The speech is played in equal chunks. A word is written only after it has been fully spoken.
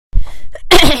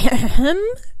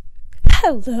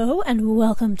Hello and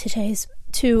welcome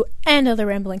to And Other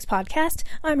Ramblings podcast.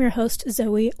 I'm your host,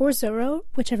 Zoe, or Zoro,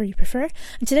 whichever you prefer,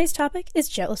 and today's topic is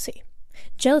jealousy.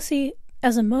 Jealousy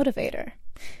as a motivator.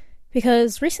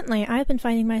 Because recently I've been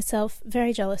finding myself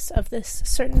very jealous of this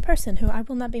certain person who I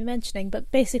will not be mentioning, but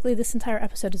basically this entire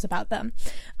episode is about them.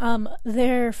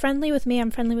 They're friendly with me,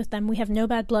 I'm friendly with them, we have no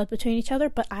bad blood between each other,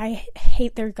 but I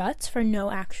hate their guts for no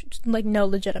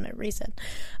legitimate reason.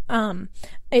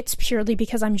 It's purely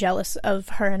because I'm jealous of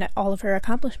her and all of her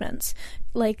accomplishments.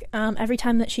 Every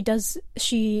time that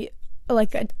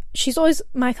she's always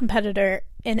my competitor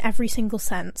in every single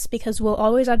sense, because we'll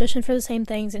always audition for the same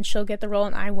things and she'll get the role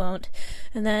and I won't.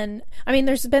 And then,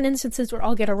 there's been instances where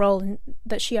I'll get a role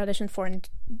that she auditioned for and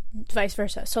vice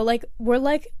versa. So,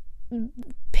 we're,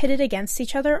 pitted against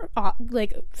each other,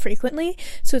 frequently.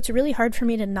 So it's really hard for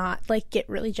me to not, get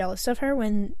really jealous of her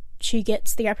when she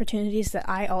gets the opportunities that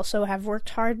I also have worked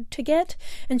hard to get.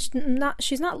 And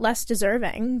she's not less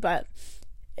deserving, but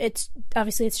it's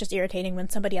just irritating when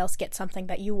somebody else gets something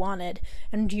that you wanted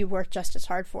and you worked just as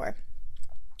hard for.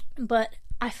 But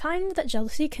I find that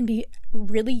jealousy can be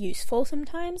really useful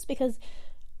sometimes, because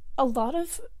a lot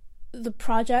of the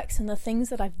projects and the things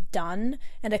that I've done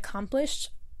and accomplished,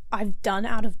 I've done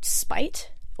out of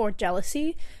spite or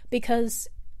jealousy, because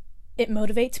it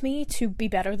motivates me to be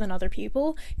better than other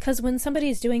people. Because when somebody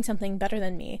is doing something better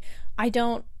than me,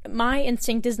 my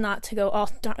instinct is not to go, oh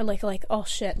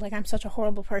shit, I'm such a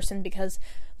horrible person because,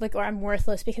 or I'm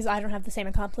worthless because I don't have the same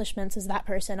accomplishments as that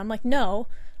person. I'm like, no,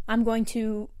 I'm going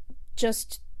to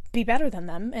just be better than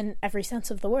them in every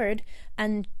sense of the word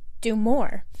and do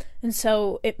more. And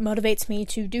so it motivates me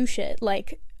to do shit.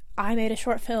 I made a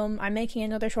short film, I'm making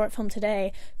another short film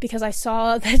today because I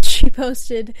saw that she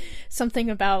posted something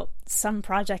about some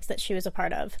projects that she was a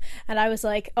part of. And I was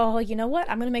like, oh, you know what?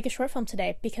 I'm going to make a short film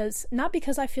today, not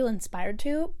because I feel inspired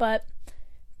to, but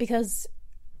because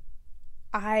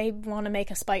I want to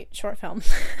make a spite short film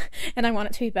and I want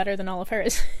it to be better than all of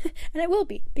hers. And it will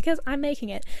be, because I'm making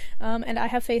it. And I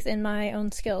have faith in my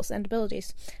own skills and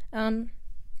abilities.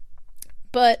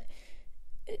 But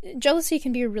jealousy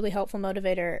can be a really helpful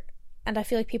motivator, and I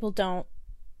feel like people don't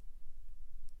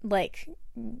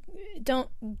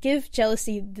give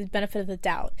jealousy the benefit of the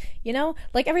doubt,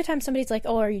 every time somebody's like,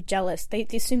 oh, are you jealous, they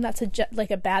assume that's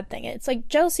a bad thing. It's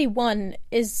jealousy, one,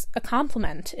 is a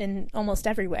compliment in almost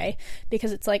every way,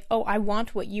 because it's oh, I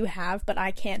want what you have but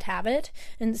I can't have it,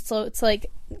 and so it's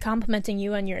complimenting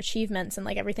you on your achievements and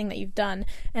everything that you've done,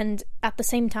 and at the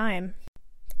same time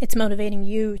it's motivating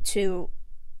you to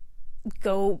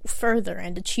go further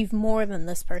and achieve more than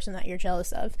this person that you're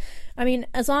jealous of.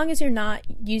 As long as you're not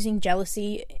using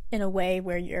jealousy in a way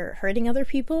where you're hurting other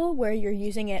people, where you're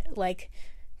using it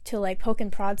to poke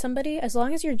and prod somebody, as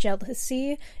long as your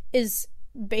jealousy is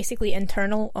basically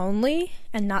internal only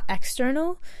and not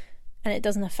external, and it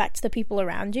doesn't affect the people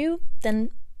around you,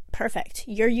 then perfect.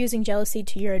 You're using jealousy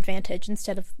to your advantage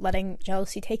instead of letting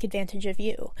jealousy take advantage of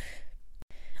you.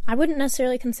 I wouldn't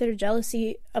necessarily consider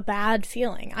jealousy a bad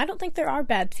feeling. I don't think there are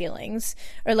bad feelings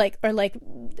or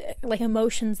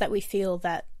emotions that we feel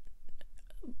that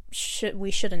we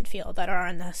shouldn't feel, that are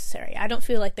unnecessary. I don't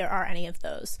feel like there are any of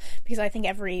those, because I think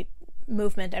every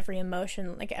movement, every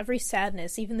emotion, every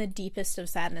sadness, even the deepest of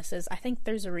sadnesses, I think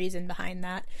there's a reason behind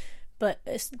that. But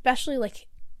especially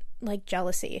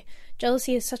jealousy.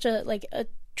 Jealousy is such a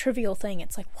trivial thing.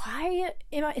 It's why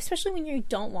am I, especially when you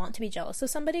don't want to be jealous of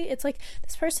somebody, it's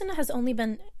this person has only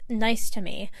been nice to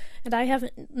me and I have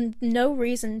no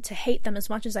reason to hate them as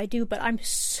much as I do, but I'm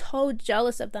so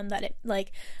jealous of them that it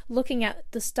looking at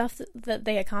the stuff that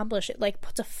they accomplish, it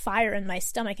puts a fire in my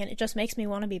stomach and it just makes me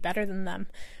want to be better than them,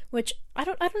 which I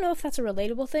don't know if that's a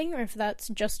relatable thing or if that's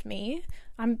just me.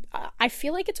 I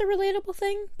feel like it's a relatable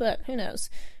thing, but who knows.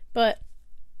 But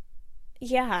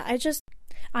yeah,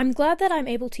 I'm glad that I'm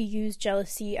able to use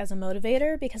jealousy as a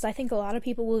motivator, because I think a lot of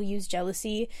people will use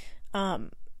jealousy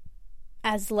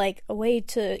as a way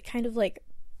to kind of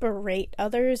berate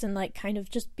others and kind of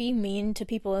just be mean to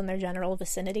people in their general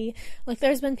vicinity.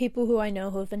 There's been people who I know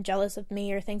who have been jealous of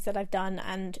me or things that I've done,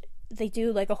 and they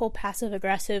do a whole passive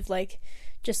aggressive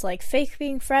just fake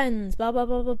being friends, blah blah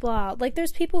blah blah blah.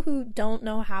 There's people who don't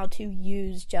know how to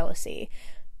use jealousy.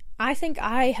 I think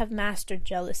I have mastered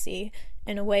jealousy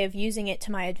in a way of using it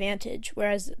to my advantage,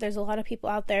 whereas there's a lot of people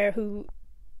out there who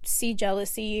see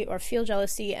jealousy or feel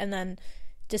jealousy and then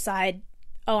decide,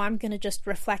 oh, I'm going to just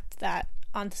reflect that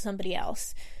onto somebody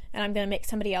else, and I'm going to make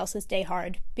somebody else's day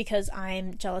hard because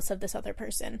I'm jealous of this other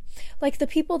person. The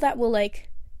people that will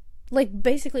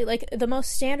basically the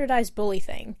most standardized bully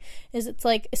thing is, it's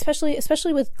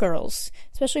especially with girls,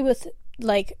 especially with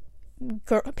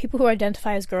people who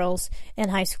identify as girls in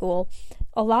high school,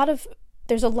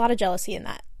 there's a lot of jealousy in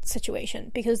that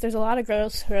situation, because there's a lot of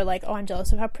girls who are like, oh, I'm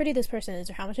jealous of how pretty this person is,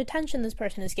 or how much attention this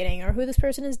person is getting, or who this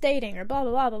person is dating, or blah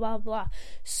blah blah blah blah blah.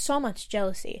 So much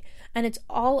jealousy, and it's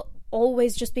all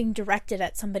always just being directed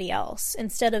at somebody else,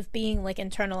 instead of being like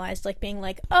internalized, like being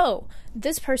like, oh,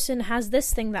 this person has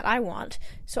this thing that I want,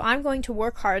 so I'm going to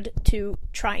work hard to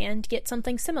try and get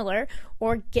something similar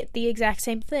or get the exact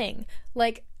same thing.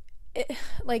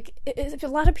 A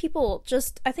lot of people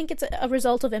just, I think it's a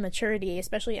result of immaturity,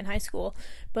 especially in high school,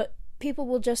 but people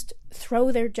will just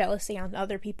throw their jealousy on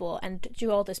other people and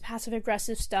do all this passive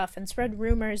aggressive stuff and spread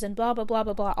rumors and blah blah blah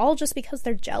blah blah, all just because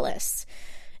they're jealous.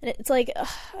 And it's like,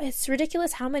 it's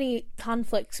ridiculous how many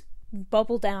conflicts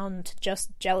bubble down to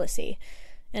just jealousy.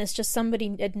 And it's just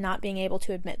somebody not being able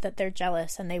to admit that they're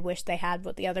jealous and they wish they had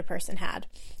what the other person had.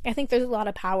 I think there's a lot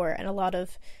of power and a lot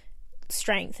of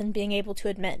strength in being able to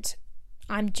admit,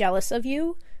 I'm jealous of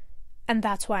you, and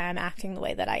that's why I'm acting the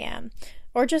way that I am.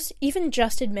 Or just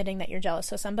admitting that you're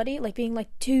jealous of somebody, like being like,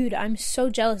 dude, I'm so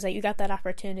jealous that you got that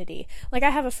opportunity. Like, I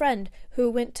have a friend who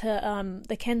went to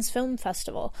the Cannes Film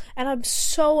Festival, and I'm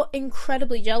so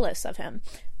incredibly jealous of him.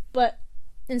 But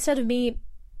instead of me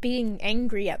being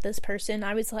angry at this person,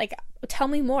 I was like, tell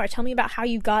me more. Tell me about how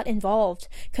you got involved,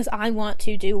 because I want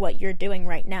to do what you're doing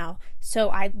right now. So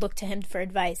I look to him for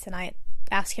advice, and I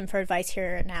ask him for advice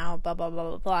here and now, blah, blah, blah,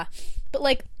 blah, blah. But,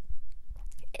 like,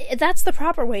 that's the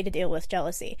proper way to deal with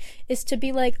jealousy, is to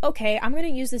be like, okay, I'm going to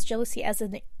use this jealousy as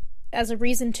a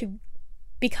reason to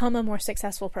become a more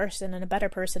successful person and a better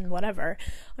person, whatever.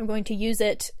 I'm going to use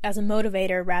it as a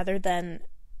motivator rather than,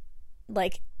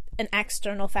 like, an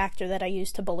external factor that I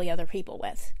use to bully other people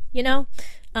with, you know?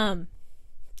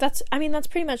 That's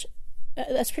pretty much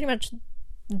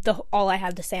all I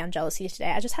have to say on jealousy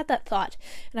today. I just had that thought,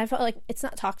 and I felt like it's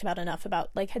not talked about enough about,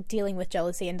 like, dealing with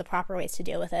jealousy and the proper ways to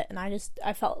deal with it, and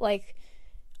I felt like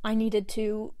I needed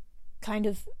to kind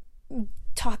of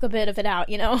talk a bit of it out,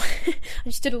 you know? I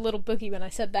just did a little boogie when I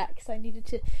said that, because I needed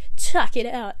to talk it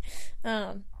out,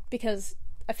 because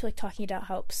I feel like talking it out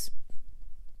helps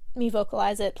me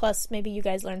vocalize it, plus maybe you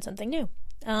guys learn something new.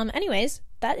 Anyways,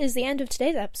 that is the end of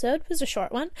today's episode. It was a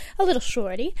short one, a little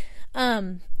shorty,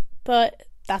 but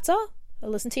that's all. I'll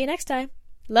listen to you next time.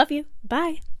 Love you.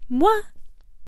 Bye. Mwah.